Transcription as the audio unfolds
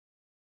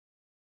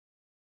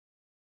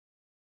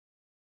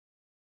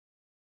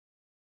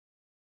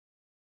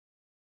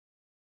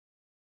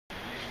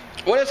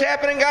What is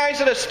happening, guys?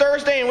 It is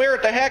Thursday and we're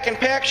at the Hack and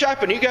Pack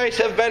Shop, and you guys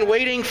have been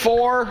waiting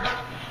for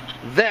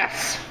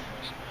this.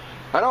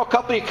 I know a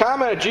couple of you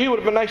commented, gee, it would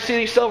have been nice to see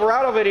these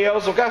Silverado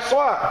videos. Well, guess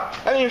what? I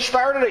haven't even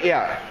started it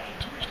yet.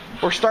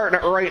 We're starting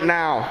it right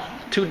now.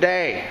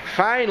 Today.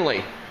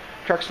 Finally.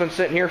 Truck's been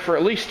sitting here for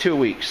at least 2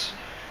 weeks.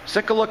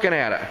 Sick of looking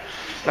at it.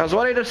 Now,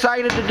 what I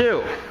decided to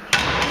do,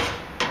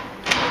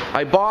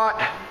 I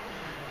bought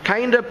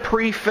kind of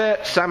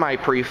pre-fit,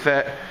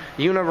 semi-pre-fit,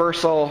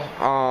 universal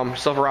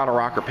Silverado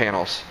rocker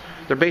panels.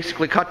 They're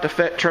basically cut to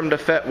fit, trimmed to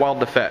fit,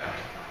 weld to fit.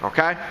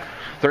 Okay?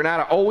 They're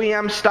not an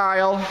OEM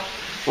style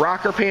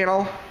rocker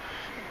panel.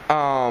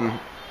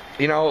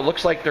 You know, it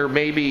looks like they're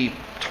maybe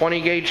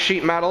 20 gauge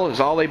sheet metal is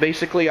all they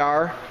basically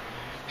are.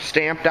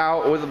 Stamped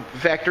out with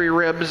factory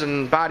ribs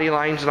and body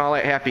lines and all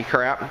that happy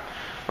crap.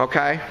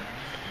 Okay?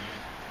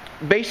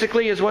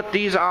 Basically is what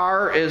these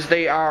are, is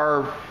they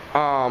are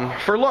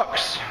for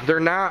looks.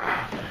 They're not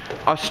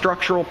a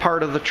structural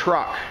part of the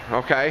truck.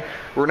 Okay?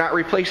 We're not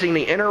replacing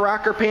the inner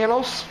rocker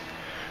panels.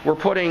 We're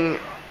putting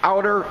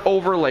outer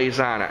overlays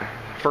on it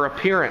for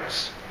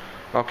appearance.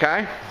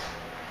 Okay?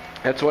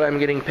 That's what I'm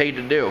getting paid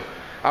to do.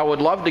 I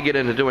would love to get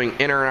into doing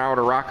inner and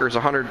outer rockers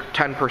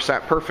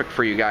 110% perfect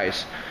for you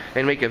guys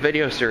and make a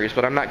video series,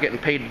 but I'm not getting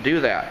paid to do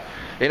that.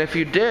 And if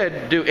you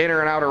did do inner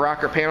and outer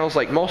rocker panels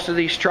like most of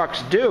these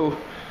trucks do,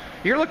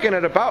 you're looking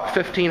at about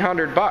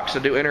 $1,500 to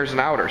do inners and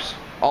outers.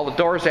 All the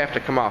doors have to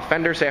come off,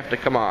 fenders have to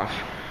come off.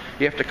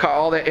 You have to cut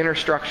all that inner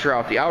structure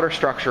out, the outer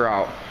structure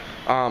out.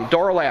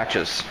 Door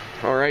latches,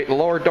 all right, the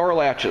lower door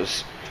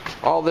latches.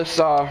 All this,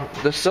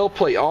 the sill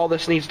plate, all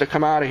this needs to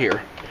come out of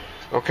here.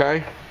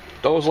 Okay?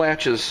 Those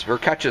latches or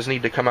catches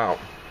need to come out.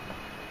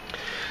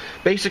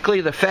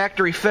 Basically, the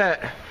factory fit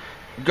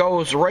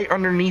goes right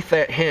underneath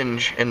that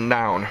hinge and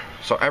down.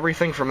 So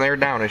everything from there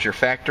down is your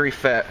factory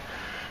fit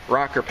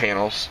rocker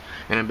panels.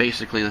 And then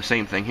basically the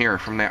same thing here.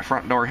 From that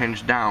front door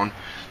hinge down,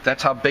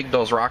 that's how big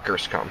those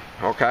rockers come.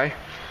 Okay?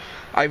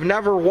 I've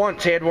never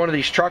once had one of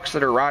these trucks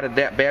that are rotted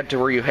that bad to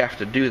where you have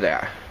to do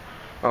that.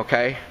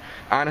 Okay?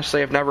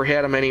 Honestly, I've never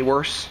had them any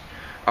worse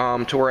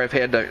to where I've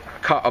had to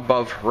cut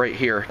above right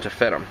here to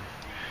fit them.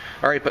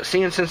 Alright, but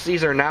since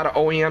these are not an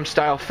OEM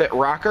style fit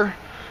rocker,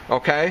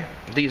 okay,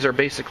 these are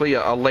basically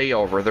a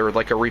layover. They're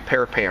like a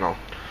repair panel.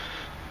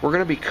 We're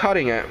going to be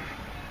cutting it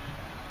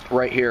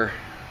right here,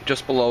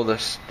 just below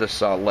this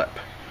lip.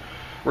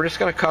 We're just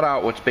going to cut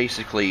out what's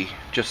basically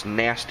just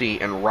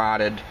nasty and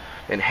rotted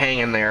and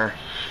hanging there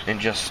and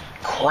just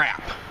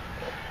crap.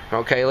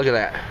 Okay, look at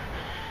that.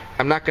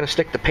 I'm not going to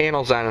stick the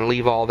panels on and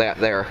leave all that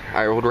there.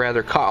 I would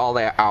rather cut all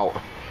that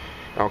out.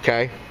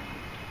 Okay?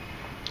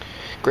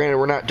 Granted,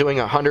 we're not doing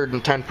a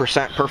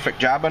 110% perfect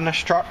job on this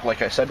truck.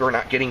 Like I said, we're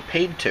not getting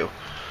paid to.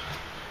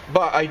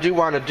 But I do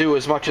want to do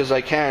as much as I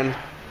can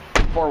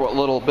for what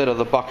little bit of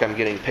the buck I'm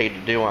getting paid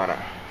to do on it.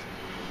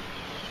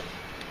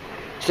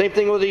 Same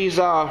thing with these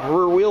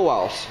rear wheel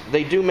wells.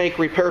 They do make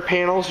repair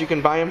panels. You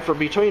can buy them for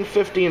between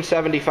 $50 and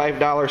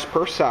 $75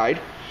 per side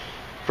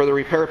for the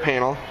repair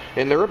panel.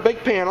 And they're a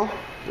big panel.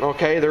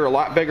 Okay, they're a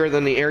lot bigger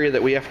than the area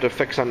that we have to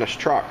fix on this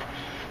truck.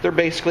 They're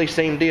basically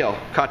same deal,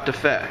 cut to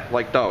fit,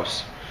 like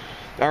those.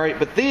 Alright,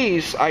 but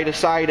these, I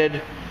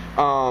decided,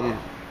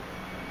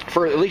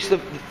 for at least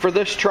for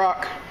this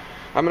truck,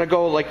 I'm going to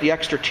go like the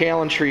extra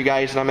challenge for you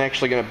guys, and I'm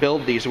actually going to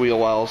build these wheel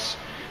wells,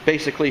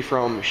 basically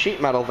from sheet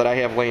metal that I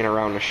have laying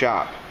around the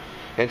shop,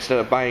 instead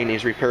of buying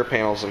these repair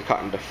panels and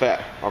cutting to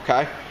fit,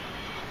 okay?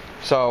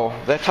 So,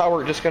 that's how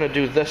we're just going to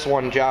do this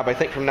one job. I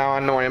think from now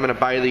on, I'm going to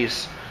buy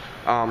these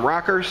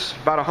rockers,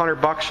 about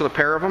 $100 for the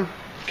pair of them,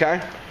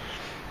 okay?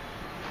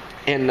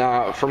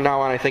 And from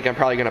now on, I think I'm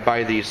probably going to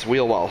buy these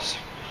wheel wells.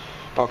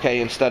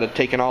 Okay, instead of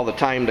taking all the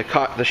time to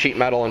cut the sheet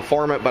metal and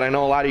form it, but I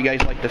know a lot of you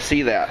guys like to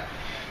see that.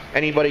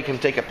 Anybody can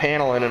take a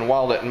panel in and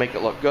weld it and make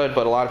it look good,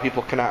 but a lot of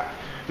people cannot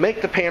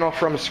make the panel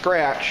from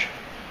scratch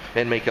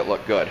and make it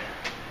look good.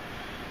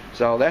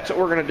 So that's what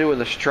we're going to do with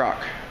this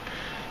truck.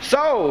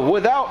 So,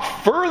 without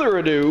further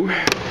ado,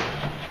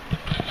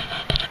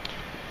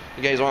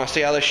 you guys want to see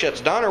how this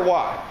shit's done or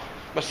what?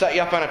 I'm going to set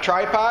you up on a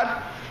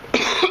tripod.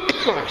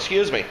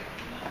 Excuse me.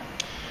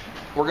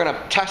 We're going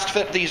to test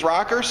fit these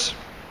rockers.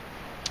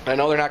 I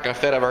know they're not going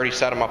to fit. I've already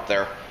set them up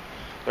there.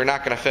 They're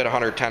not going to fit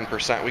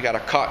 110%. We got to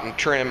cut and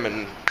trim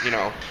and, you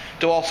know,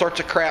 do all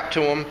sorts of crap to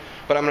them.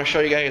 But I'm going to show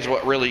you guys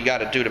what really you got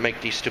to do to make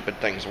these stupid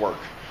things work.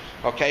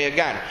 Okay,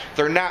 again,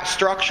 they're not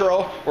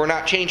structural. We're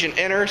not changing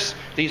inners.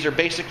 These are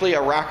basically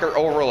a rocker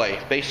overlay.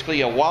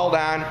 Basically a weld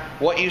on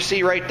what you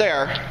see right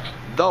there.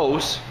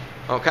 Those,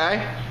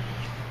 okay?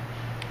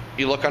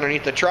 You look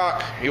underneath the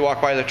truck, you walk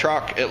by the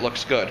truck, it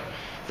looks good.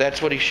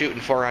 That's what he's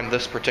shooting for on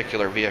this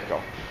particular vehicle.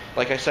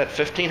 Like I said,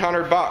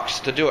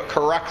 $1,500 to do it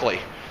correctly.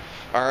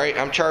 Alright,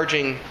 I'm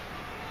charging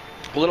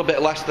a little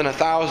bit less than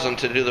 $1,000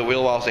 to do the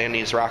wheel wells and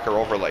these rocker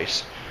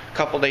overlays. A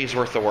couple days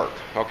worth of work,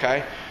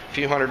 okay? A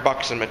few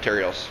 $100 in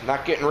materials.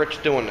 Not getting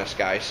rich doing this,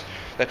 guys.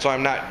 That's why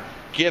I'm not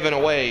giving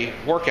away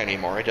work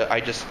anymore.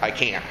 I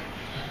can't.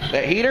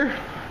 That heater,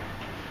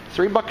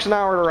 $3 an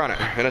hour to run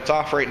it. And it's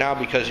off right now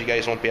because you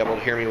guys won't be able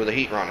to hear me with the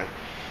heat running.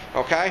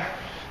 Okay?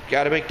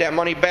 Got to make that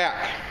money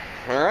back.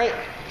 All right,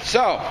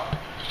 so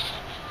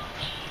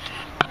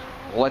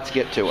let's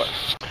get to it.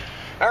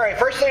 All right,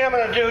 first thing I'm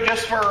going to do,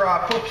 just for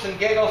poops and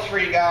giggles for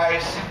you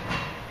guys,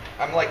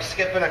 I'm like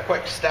skipping a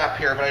quick step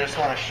here, but I just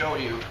want to show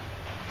you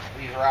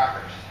these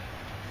rockers.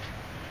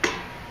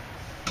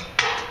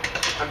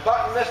 I'm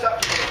buttoning this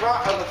up to the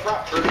front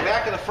of the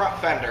back of the front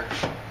fender,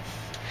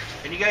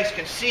 and you guys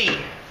can see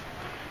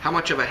how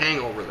much of a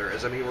hangover there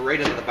is. I mean, we're right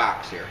into the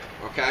box here,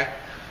 okay?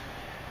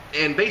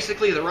 And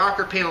basically, the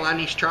rocker panel on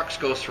these trucks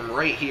goes from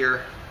right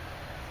here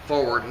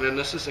forward, and then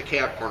this is the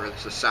cab corner.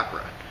 This is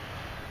separate.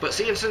 But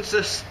seeing since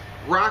this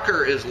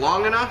rocker is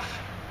long enough,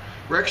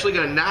 we're actually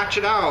going to notch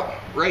it out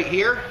right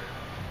here,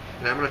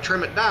 and I'm going to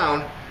trim it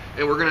down,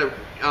 and we're going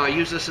to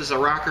use this as a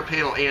rocker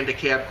panel and a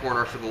cab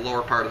corner for the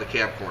lower part of the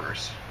cab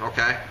corners,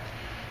 okay?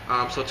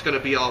 So it's going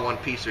to be all one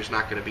piece. There's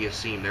not going to be a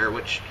seam there,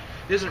 which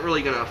isn't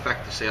really going to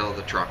affect the sale of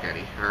the truck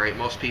any. All right,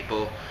 most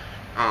people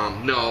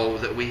know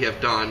that we have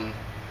done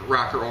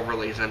rocker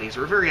overlays on these.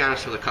 We're very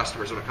honest with the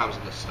customers when it comes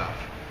to this stuff.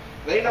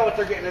 They know what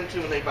they're getting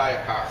into when they buy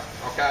a car,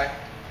 okay?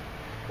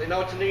 They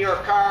know it's a New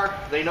York car.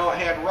 They know it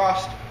had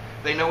rust.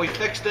 They know we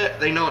fixed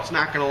it. They know it's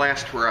not going to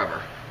last forever,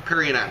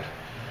 period, end.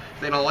 If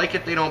they don't like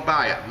it, they don't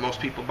buy it. Most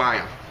people buy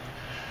them.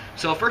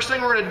 So first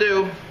thing we're going to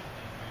do,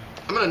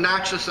 I'm going to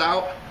notch this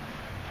out.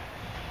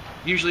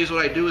 Usually is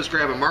what I do is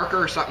grab a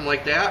marker or something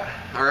like that.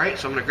 All right,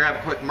 so I'm going to grab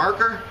a quick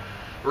marker.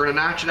 We're going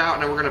to notch it out,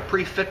 and then we're going to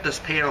pre-fit this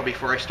panel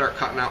before I start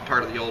cutting out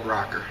part of the old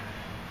rocker.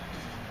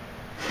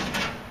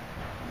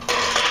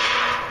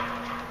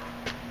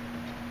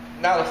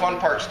 Now the fun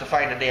part's to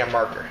find a damn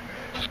marker.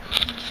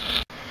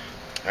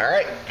 All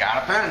right,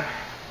 got a pen.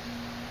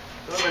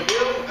 So what I'm going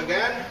to do,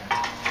 again,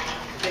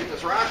 take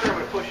this rocker, I'm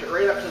going to push it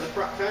right up to the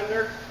front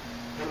fender.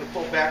 I'm going to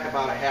pull back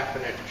about a ½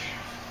 inch.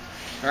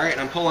 All right, and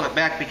I'm pulling it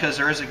back because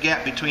there is a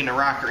gap between the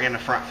rocker and the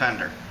front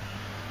fender.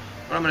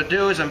 What I'm going to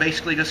do is I'm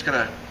basically just going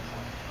to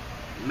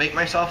make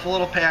myself a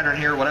little pattern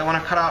here, what I want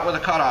to cut out with a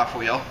cutoff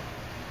wheel.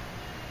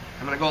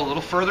 I'm going to go a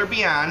little further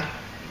beyond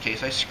in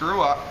case I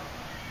screw up.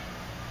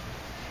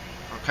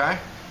 Okay?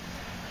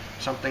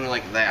 Something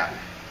like that.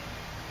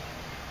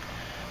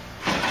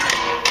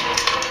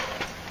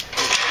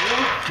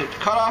 Take the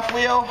cutoff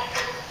wheel,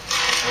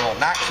 and we'll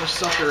knock this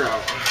sucker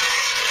out.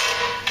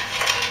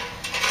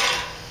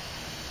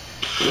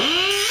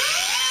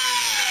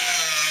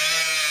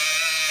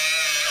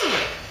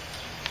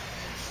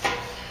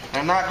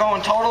 I'm not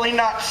going totally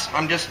nuts.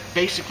 I'm just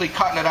basically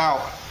cutting it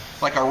out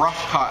like a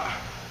rough cut.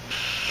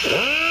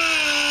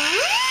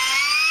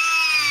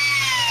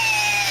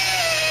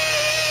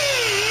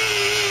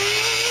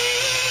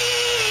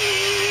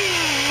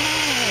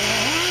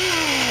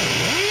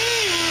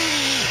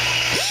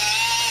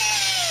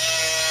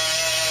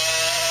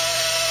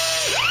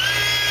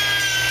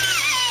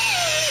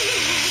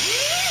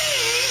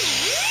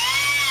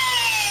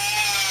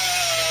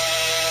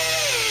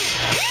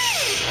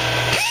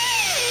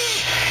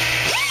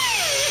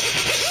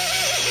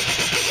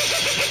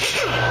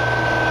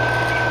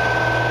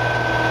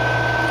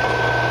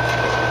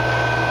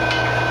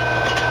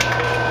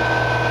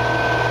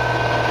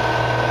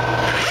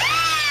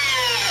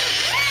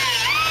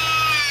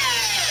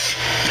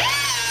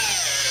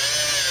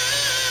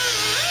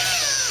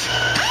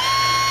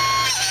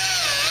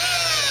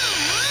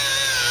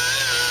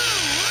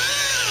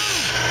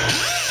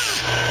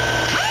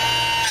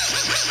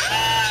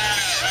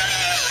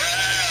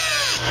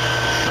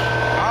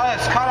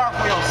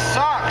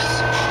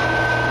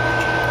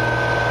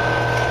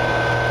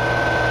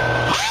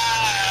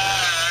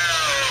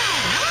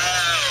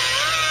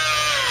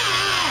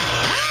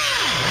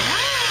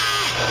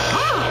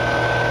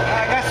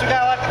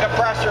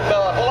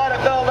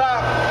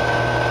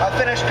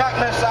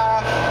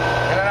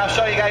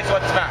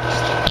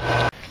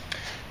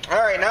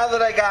 Now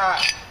that I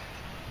got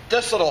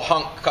this little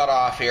hunk cut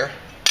off here,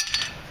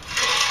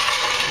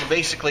 you can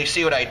basically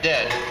see what I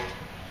did.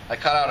 I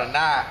cut out a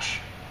notch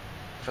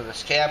for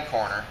this cab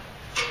corner.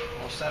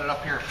 We'll set it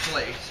up here in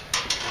place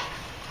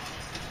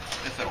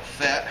if it'll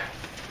fit.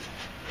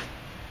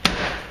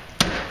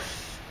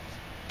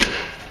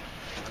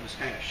 I'll just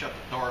kind of shut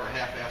the door to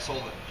half-ass hold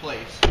it in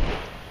place.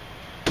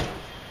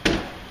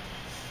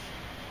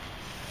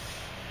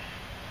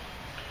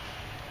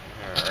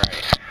 Alright.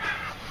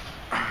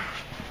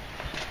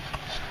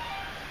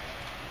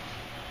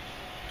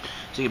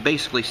 So you can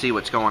basically see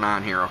what's going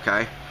on here,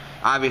 okay?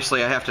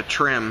 Obviously I have to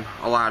trim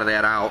a lot of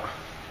that out.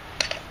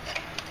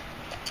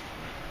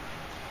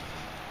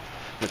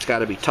 It's got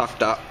to be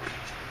tucked up.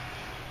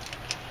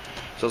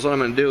 So what I'm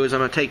going to do is I'm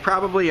going to take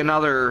probably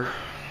another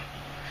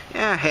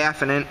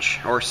 ½ an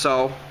inch or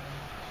so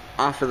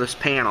off of this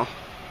panel,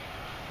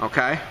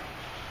 okay?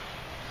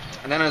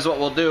 And then what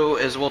we'll do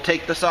is we'll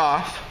take this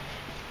off.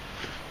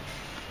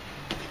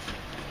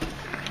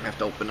 I have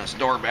to open this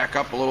door back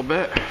up a little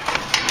bit.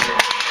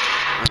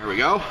 There we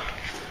go.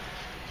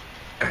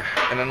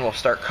 And then we'll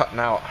start cutting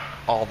out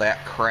all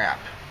that crap.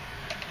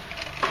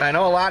 And I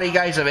know a lot of you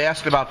guys have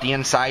asked about the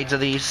insides of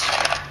these.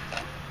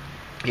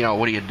 You know,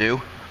 what do you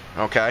do?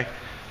 Okay.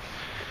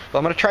 Well,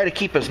 I'm going to try to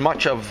keep as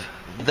much of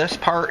this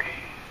part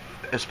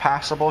as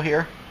possible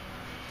here,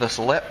 this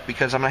lip,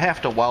 because I'm going to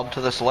have to weld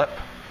to this lip,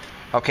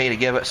 okay, to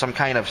give it some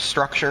kind of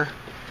structure,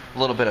 a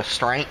little bit of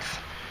strength.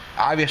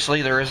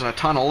 Obviously there isn't a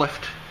ton of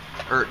lift,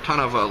 or a ton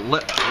of a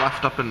lip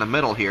left up in the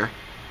middle here.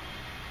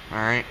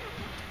 Alright,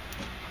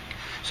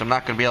 so I'm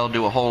not going to be able to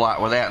do a whole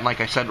lot with that, and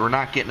like I said, we're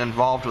not getting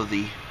involved with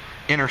the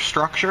inner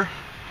structure,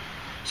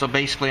 so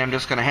basically I'm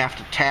just going to have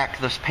to tack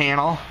this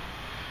panel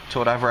to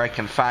whatever I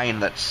can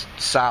find that's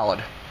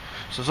solid.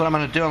 So what I'm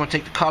going to do, I'm going to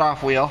take the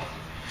cutoff wheel,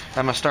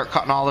 I'm going to start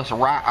cutting all this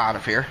rot out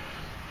of here,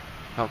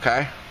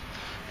 okay,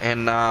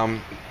 and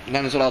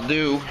then is what I'll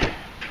do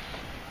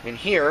in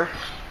here.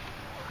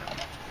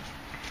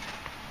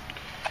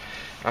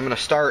 I'm going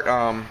to start,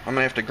 I'm going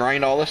to have to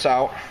grind all this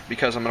out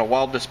because I'm going to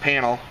weld this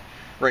panel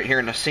right here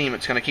in the seam.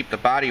 It's going to keep the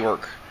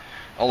bodywork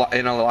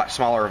in a lot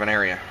smaller of an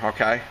area,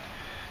 okay?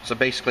 So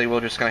basically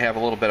we're just going to have a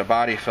little bit of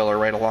body filler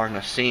right along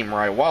the seam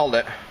where I weld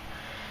it,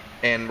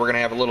 and we're going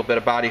to have a little bit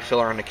of body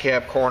filler on the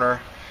cab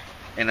corner,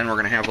 and then we're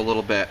going to have a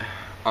little bit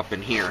up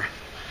in here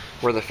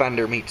where the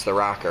fender meets the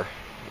rocker,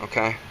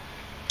 okay?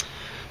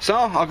 So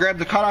I'll grab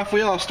the cutoff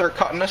wheel, I'll start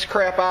cutting this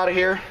crap out of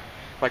here.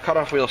 My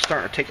cutoff wheel is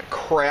starting to take a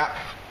crap,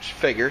 which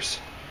figures.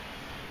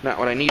 Not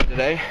what I need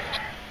today.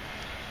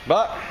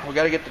 But we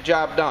got to get the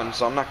job done,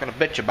 so I'm not going to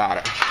bitch about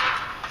it.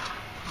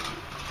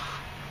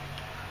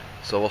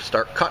 So we'll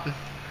start cutting.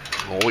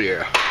 Oh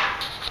yeah.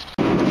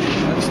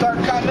 Let's start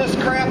cutting this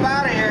crap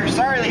out of here.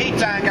 Sorry the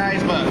heat's on,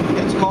 guys, but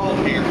it's cold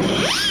here.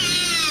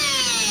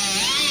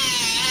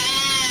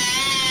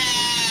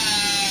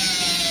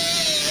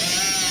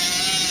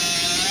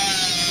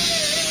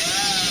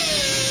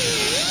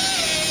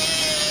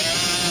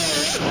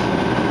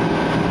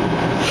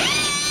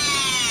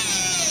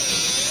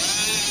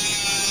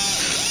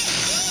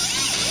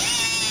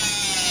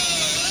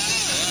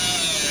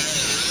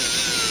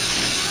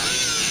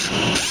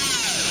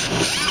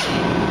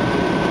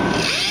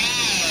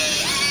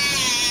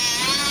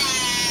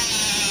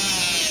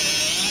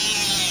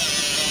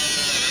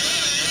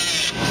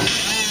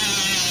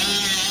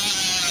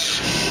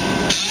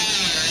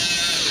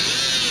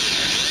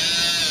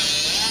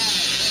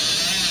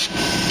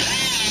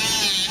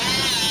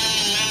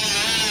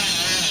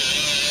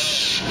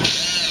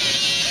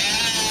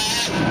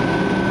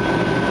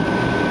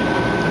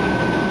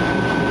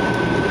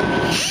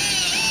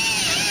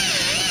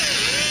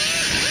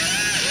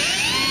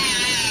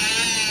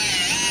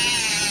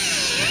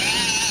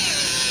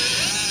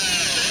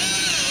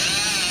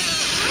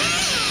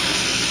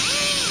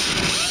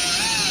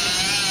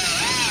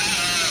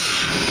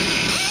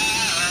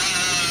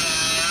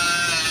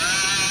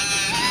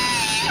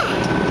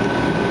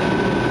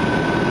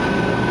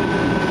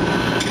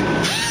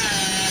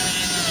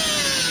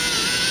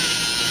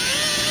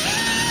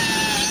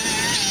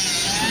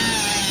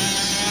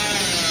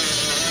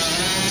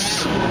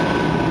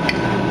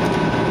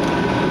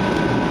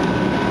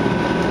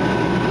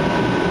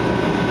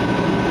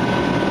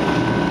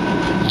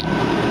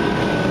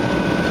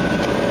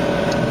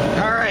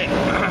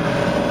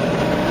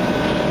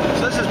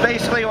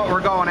 Basically what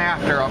we're going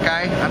after,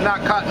 okay? I'm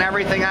not cutting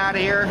everything out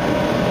of here.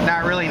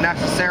 Not really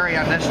necessary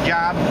on this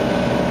job,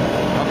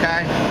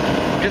 okay?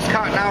 Just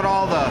cutting out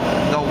all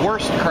the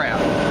worst crap.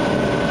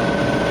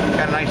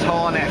 Got a nice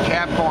hole in that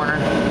cab corner.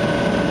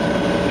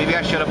 Maybe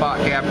I should have bought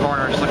cab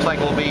corners. Looks like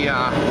we'll be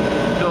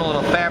doing a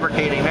little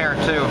fabricating there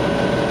too.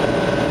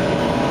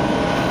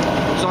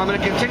 So I'm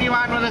going to continue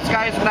on with this,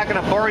 guys. I'm not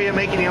going to bore you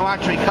making you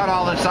watch me cut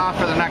all this off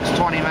for the next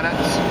 20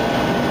 minutes.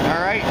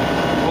 Alright,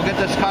 we'll get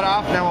this cut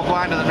off and then we'll go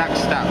on to the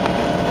next step.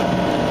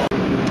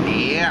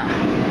 Yeah.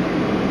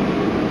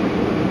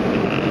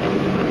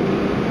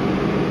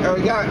 Now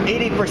we got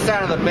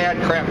 80% of the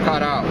bad crap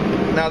cut out.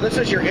 Now this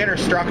is your inner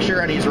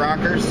structure on these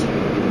rockers.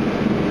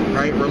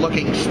 Alright, we're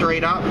looking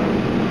straight up.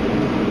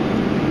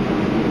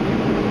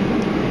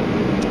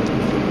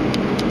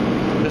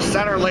 The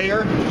center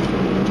layer.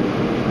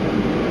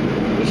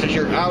 This is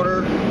your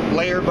outer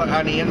layer, but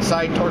on the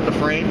inside toward the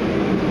frame.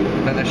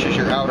 And this is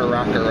your outer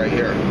rocker right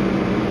here.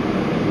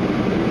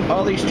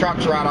 All these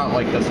trucks rot out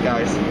like this,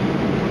 guys.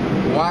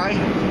 Why?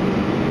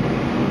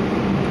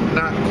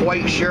 Not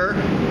quite sure.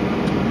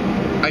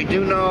 I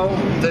do know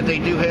that they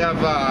do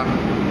have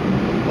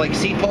like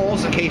seat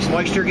poles in case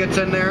moisture gets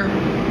in there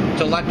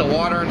to let the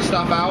water and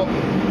stuff out.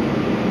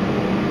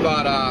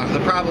 But the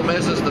problem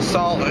is the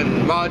salt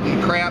and mud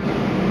and crap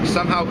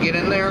somehow get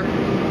in there.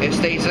 It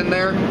stays in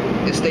there.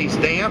 It stays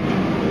damp,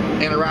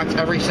 and it rots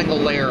every single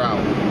layer out.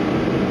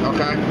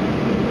 Okay.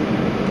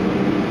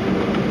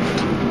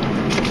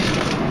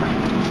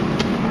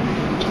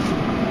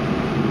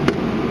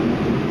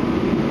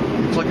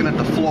 Looking at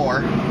the floor.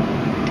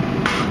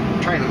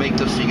 I'm trying to make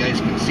this so you guys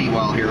can see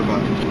well here,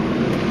 but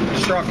I'm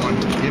struggling.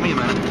 Give me a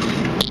minute.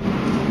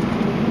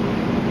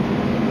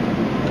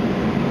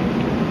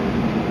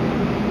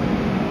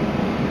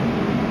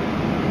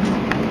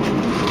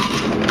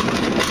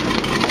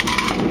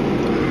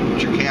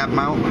 It's your cab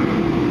mount.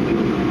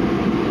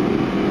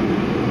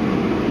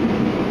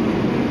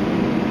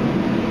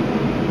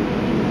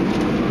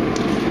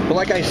 But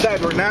like I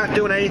said, we're not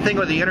doing anything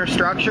with the inner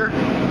structure.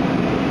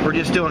 We're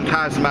just doing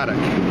cosmetic.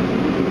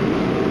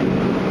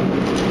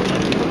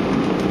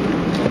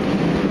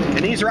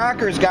 And these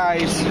rockers,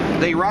 guys,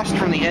 they rust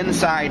from the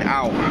inside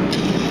out.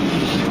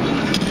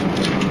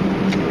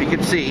 You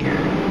can see. Look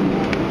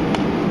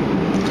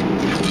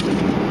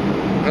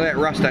at that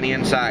rust on the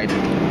inside.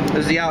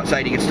 This is the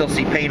outside. You can still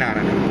see paint on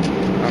it.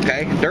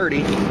 Okay?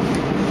 Dirty.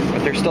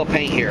 But there's still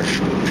paint here.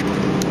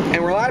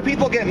 And where a lot of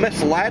people get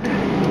misled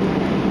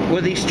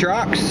with these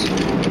trucks,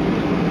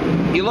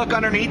 you look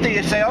underneath it,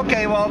 you say,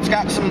 okay, well, it's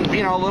got some,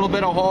 you know, a little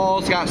bit of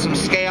holes, got some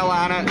scale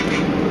on it.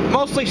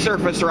 Mostly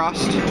surface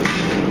rust.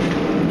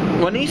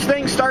 When these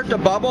things start to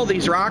bubble,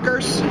 these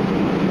rockers,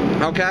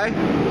 okay,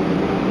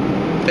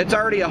 it's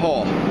already a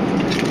hole.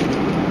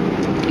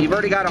 You've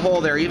already got a hole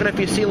there, even if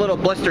you see little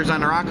blisters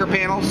on the rocker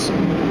panels,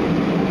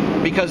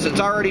 because it's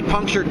already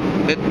punctured.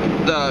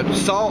 The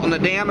salt and the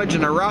damage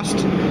and the rust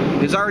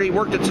has already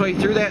worked its way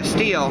through that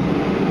steel,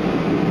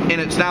 and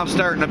it's now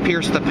starting to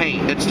pierce the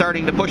paint. It's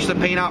starting to push the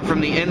paint out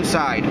from the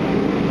inside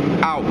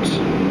out,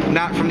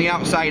 not from the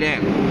outside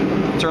in.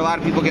 That's where a lot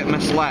of people get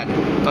misled.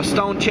 A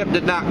stone chip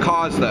did not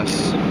cause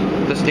this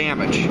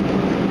damage.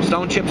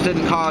 Stone chips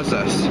didn't cause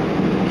this.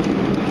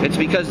 It's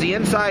because the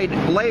inside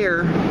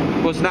layer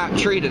was not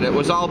treated. It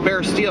was all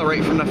bare steel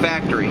right from the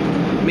factory.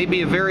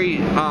 Maybe a very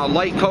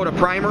light coat of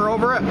primer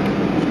over it.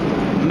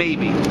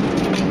 Maybe.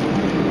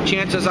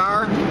 Chances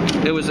are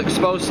it was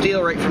exposed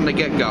steel right from the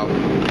get-go.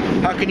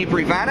 How can you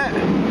prevent it?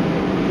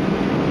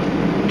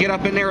 Get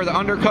up in there with an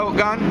undercoat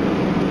gun,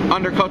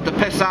 undercoat the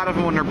piss out of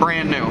them when they're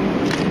brand new.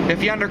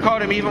 If you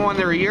undercoat them even when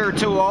they're a year or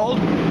two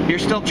old, you're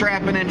still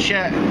trapping in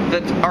shit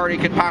that already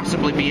could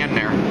possibly be in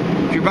there.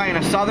 If you're buying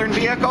a southern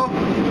vehicle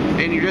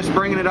and you're just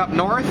bringing it up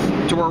north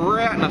to where we're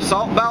at in a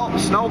salt belt,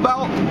 snow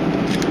belt,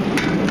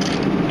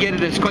 get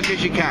it as quick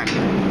as you can.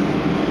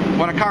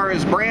 When a car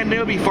is brand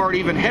new, before it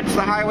even hits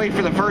the highway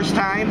for the first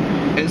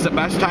time, is the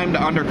best time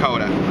to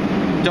undercoat it.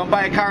 Don't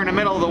buy a car in the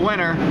middle of the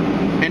winter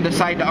and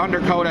decide to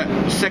undercoat it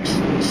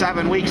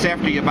 6-7 weeks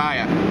after you buy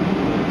it.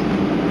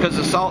 Because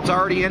the salt's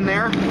already in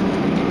there,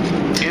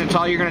 and it's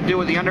all you're going to do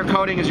with the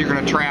undercoating is you're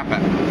going to trap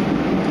it.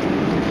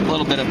 A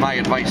little bit of my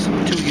advice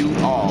to you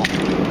all.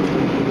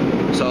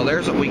 So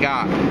there's what we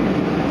got.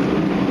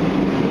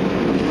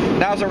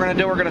 Now what we're going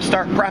to do, we're going to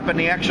start prepping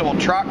the actual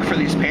truck for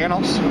these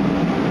panels.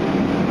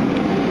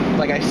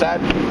 Like I said,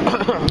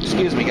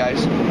 excuse me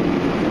guys,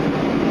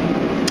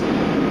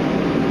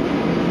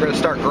 we're going to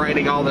start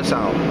grinding all this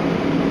out.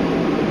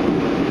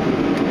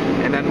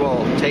 And then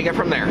we'll take it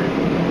from there.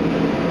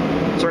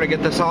 Sort of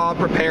get this all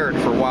prepared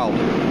for weld.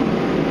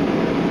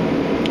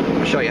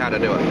 I'll show you how to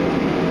do it.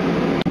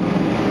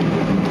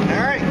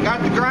 Alright,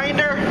 got the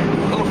grinder,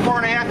 little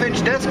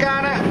 4.5-inch disc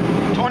on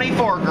it,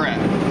 24 grit.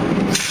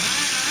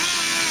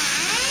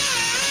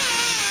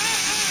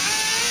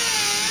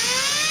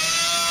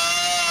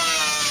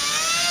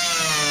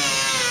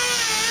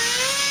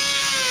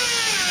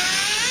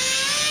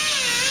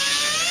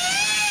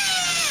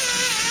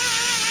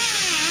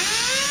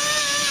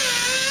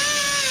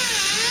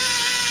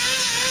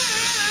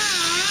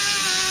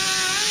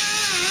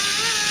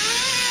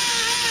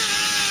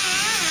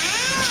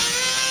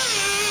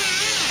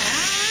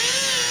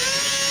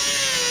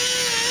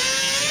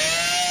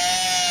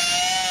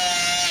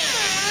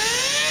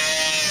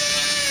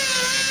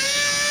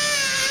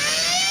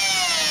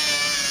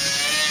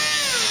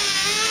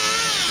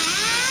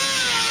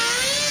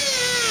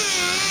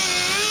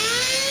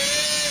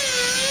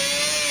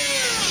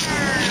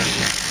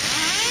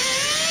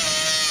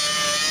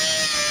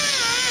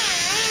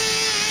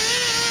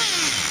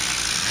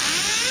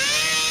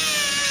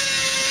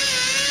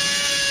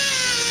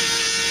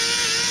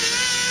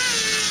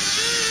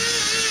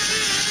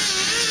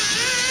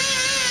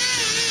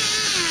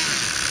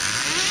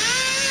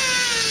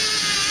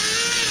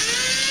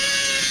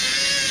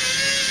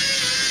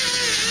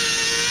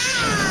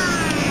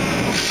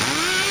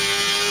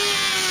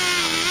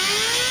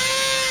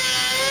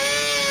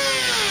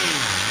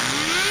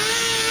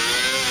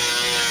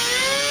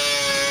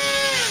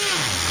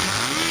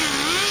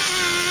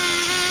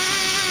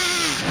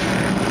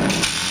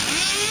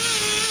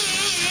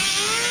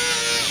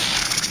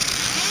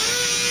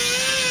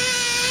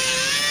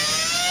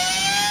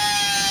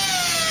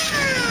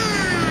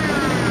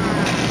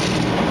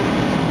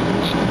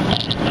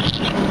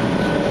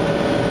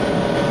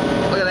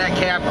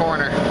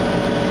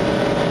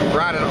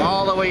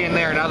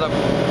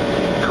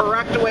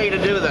 To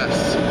do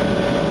this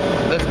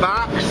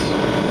box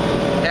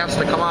has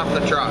to come off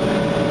the truck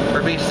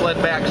or be slid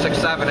back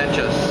 6-7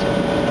 inches.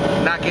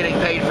 Not getting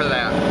paid for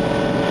that.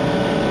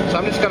 So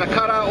I'm just going to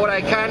cut out what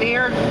I can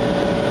here.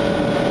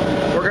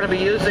 We're going to be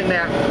using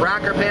that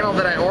rocker panel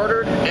that I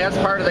ordered as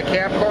part of the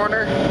cab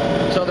corner,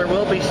 so there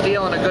will be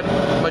steel in a good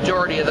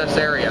majority of this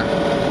area.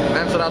 And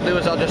that's what I'll do,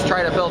 is I'll just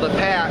try to build a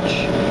patch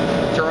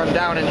to run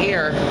down in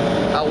here.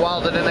 I'll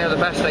weld it in there the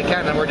best I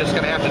can, and we're just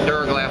going to have to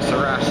Duraglass the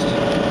rest.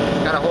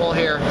 Got a hole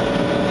here.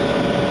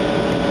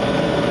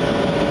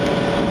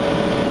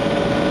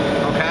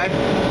 Okay.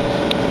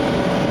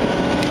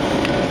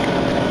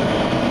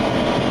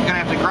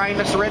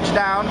 this ridge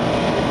down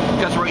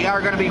because we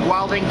are going to be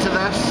welding to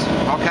this,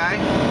 okay?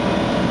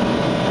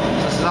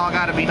 So this has all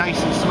got to be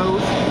nice and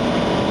smooth.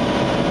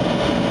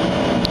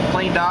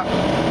 Cleaned up,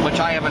 which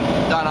I haven't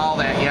done all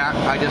that yet.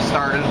 I just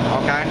started,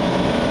 okay?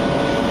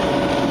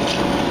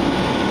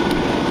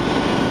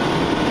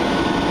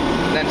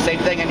 And then same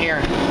thing in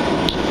here.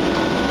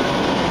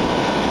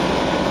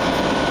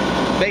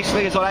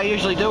 Basically is what I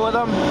usually do with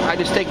them. I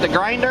just take the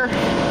grinder,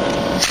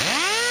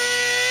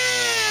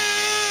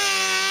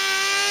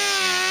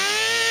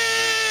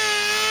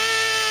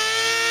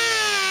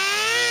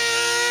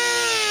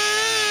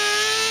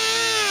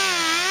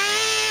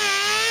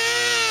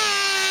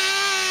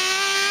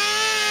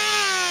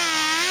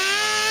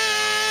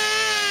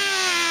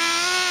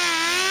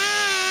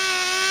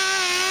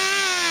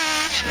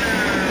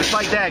 just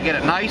like that, get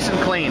it nice and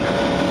clean.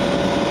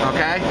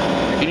 Okay?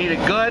 You need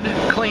a good,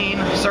 clean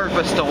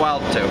surface to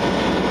weld to.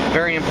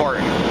 Very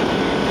important.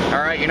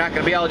 Alright, you're not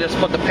going to be able to just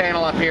put the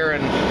panel up here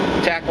and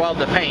tack weld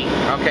the paint.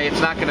 Okay, it's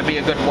not going to be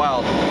a good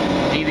weld.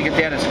 You need to get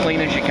that as clean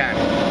as you can.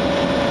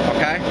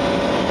 Okay?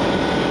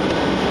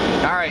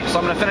 Alright, so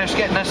I'm going to finish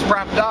getting this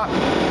prepped up,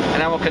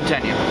 and then we'll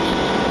continue.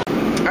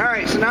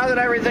 Alright, so now that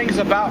everything's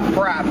about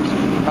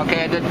prepped,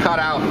 okay, I did cut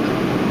out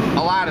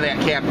a lot of that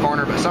cap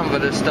corner, but some of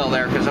it is still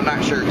there because I'm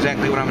not sure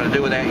exactly what I'm going to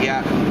do with that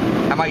yet.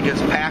 I might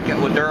just pack it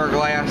with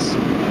Duraglass.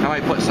 I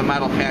might put some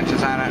metal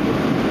patches on it.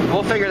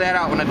 We'll figure that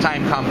out when the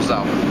time comes,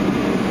 though.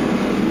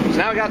 So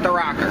now we got the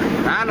rocker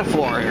on the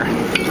floor here.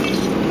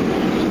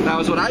 Now,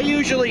 is what I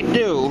usually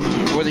do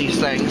with these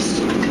things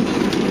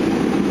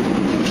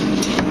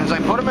is I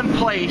put them in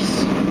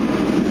place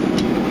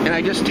and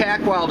I just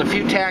tack weld a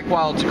few tack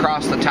welds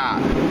across the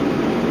top.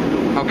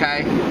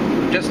 Okay?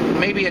 Just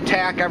maybe a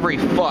tack every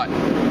foot,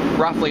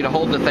 roughly, to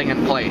hold the thing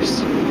in place.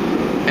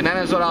 And then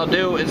is what I'll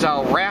do is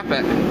I'll wrap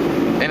it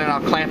and then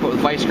I'll clamp it with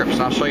vice grips,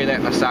 and I'll show you that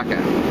in a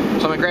second. So I'm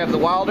going to grab the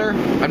welder.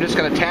 I'm just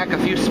going to tack a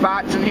few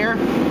spots in here,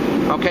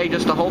 okay,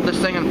 just to hold this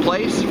thing in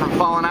place from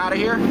falling out of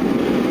here.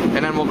 And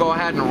then we'll go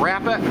ahead and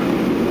wrap it,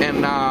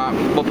 and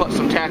we'll put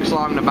some tacks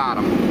along the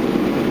bottom.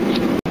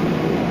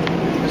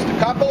 Just a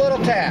couple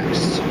little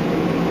tacks.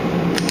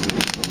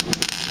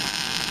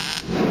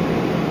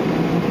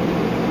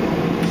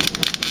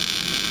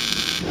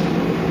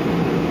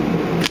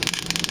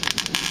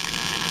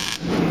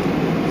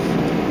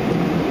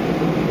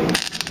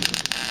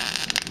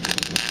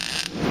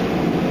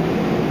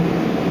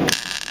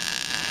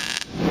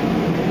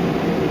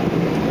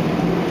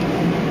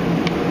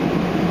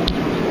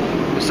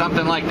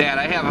 Something like that.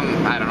 I have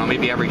them, I don't know,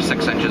 maybe every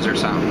 6 inches or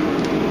something.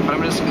 But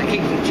I'm just going to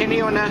keep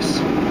continuing this.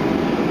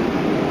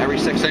 Every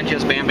 6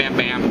 inches, bam, bam,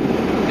 bam.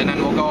 And then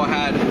we'll go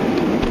ahead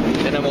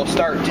and then we'll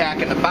start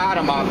tacking the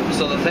bottom up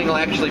so the thing will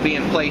actually be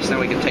in place, and then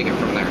we can take it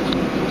from there.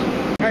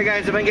 Alright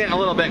guys, I've been getting a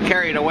little bit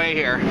carried away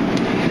here.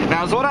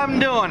 Now is what I'm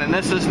doing, and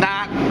this is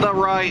not the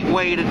right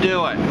way to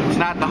do it. It's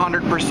not the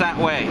 100%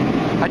 way.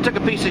 I took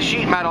a piece of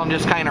sheet metal and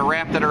just kind of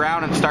wrapped it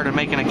around and started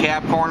making a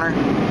cab corner.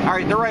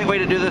 Alright, the right way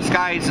to do this,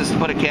 guys, is to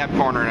put a cab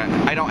corner in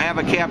it. I don't have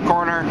a cab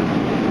corner.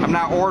 I'm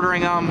not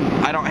ordering them.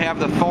 I don't have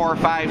the 4,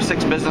 5,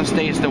 6 business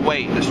days to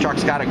wait. This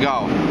truck's got to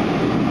go.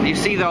 You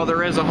see, though,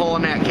 there is a hole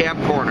in that cab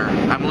corner.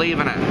 I'm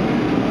leaving it.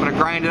 I'm going to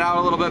grind it out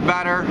a little bit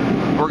better.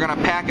 We're going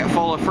to pack it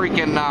full of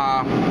freaking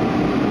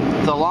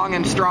the Long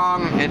and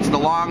Strong. It's the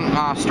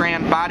long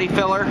strand body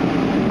filler.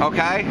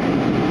 Okay?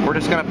 We're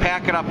just going to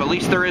pack it up. At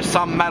least there is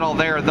some metal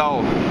there,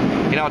 though.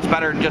 You know, it's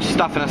better than just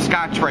stuffing a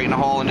Scotch-Brite in a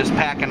hole and just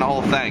packing the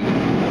whole thing.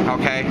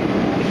 Okay?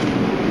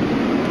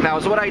 Now,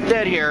 is what I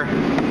did here.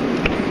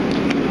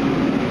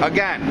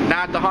 Again,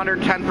 not the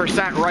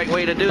 110% right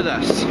way to do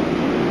this.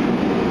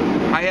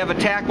 I have a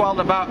tack weld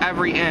about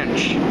every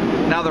inch.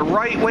 Now the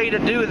right way to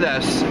do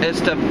this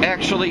is to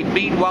actually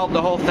bead weld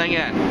the whole thing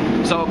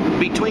in. So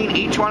between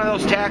each one of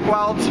those tack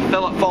welds,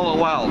 fill it full of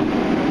weld.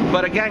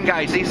 But again,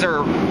 guys, these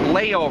are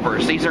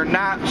layovers. These are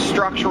not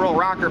structural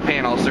rocker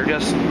panels. They're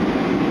just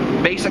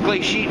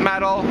basically sheet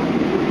metal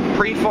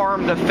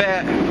preformed to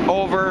fit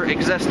over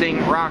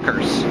existing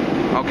rockers.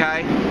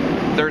 Okay?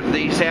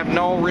 These have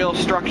no real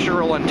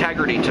structural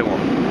integrity to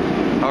them.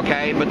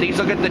 Okay, but these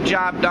will get the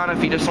job done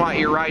if you just want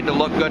your ride to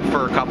look good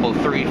for a couple,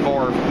 3,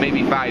 4,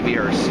 maybe 5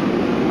 years.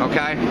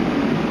 Okay?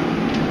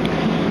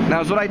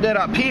 Now, is what I did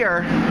up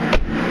here,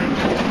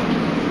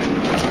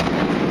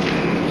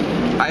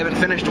 I haven't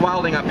finished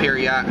welding up here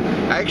yet.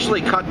 I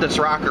actually cut this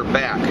rocker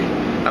back.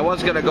 I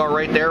was going to go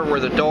right there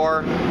where the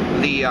door,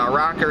 the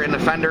rocker, and the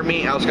fender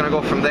meet. I was going to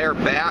go from there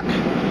back.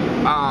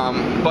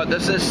 But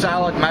this is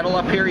solid metal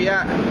up here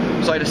yet,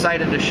 so I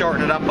decided to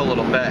shorten it up a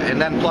little bit. And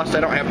then plus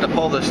I don't have to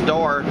pull this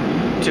door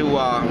to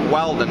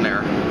weld in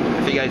there,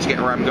 if you guys get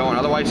where I'm going.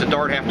 Otherwise the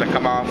door would have to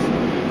come off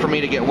for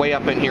me to get way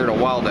up in here to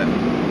weld it.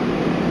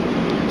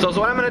 So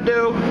what I'm going to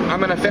do, I'm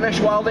going to finish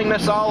welding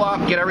this all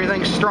up, get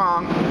everything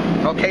strong.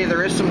 Okay,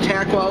 there is some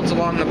tack welds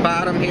along the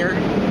bottom here.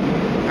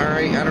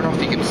 Alright, I don't know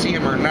if you can see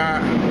them or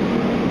not.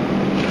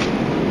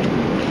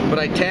 But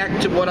I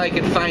tacked to what I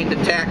could find to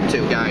tack to,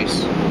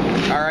 guys.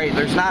 Alright,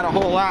 there's not a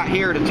whole lot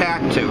here to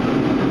tack to.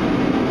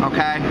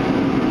 Okay?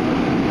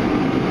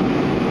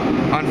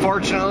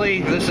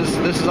 unfortunately, this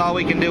is all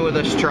we can do with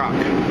this truck.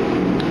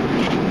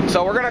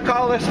 So we're gonna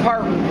call this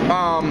part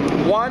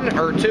 1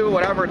 or 2,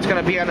 whatever it's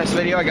gonna be on this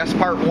video. I guess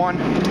part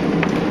 1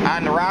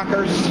 on the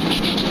rockers.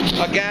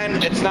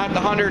 Again, it's not the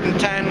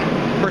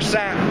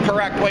 110%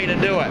 correct way to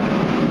do it.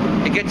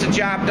 It gets the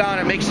job done,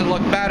 it makes it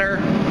look better,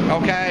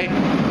 okay?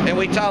 And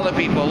we tell the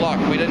people, look,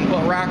 we didn't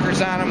put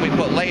rockers on them, we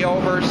put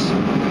layovers,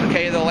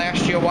 okay, they'll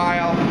last you a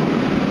while.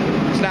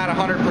 It's not a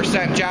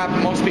 100% job,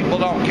 most people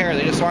don't care,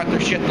 they just want their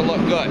shit to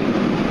look good,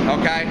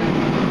 okay?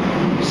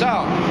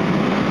 So,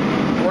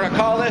 we're gonna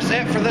call this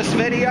it for this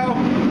video.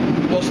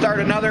 We'll start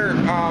another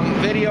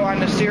video on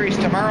this series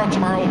tomorrow.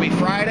 Tomorrow will be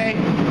Friday.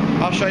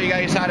 I'll show you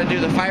guys how to do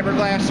the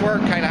fiberglass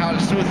work, kind of how to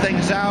smooth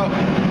things out,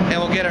 and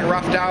we'll get it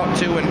roughed out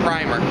too in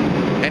primer.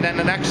 And then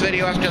the next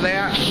video after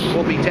that,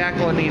 we'll be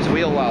tackling these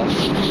wheel wells.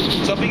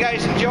 So if you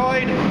guys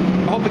enjoyed,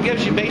 I hope it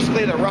gives you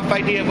basically the rough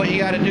idea of what you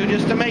got to do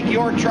just to make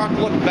your truck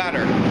look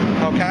better,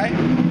 okay?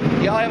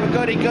 Y'all have a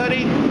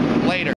goody-goody. Later.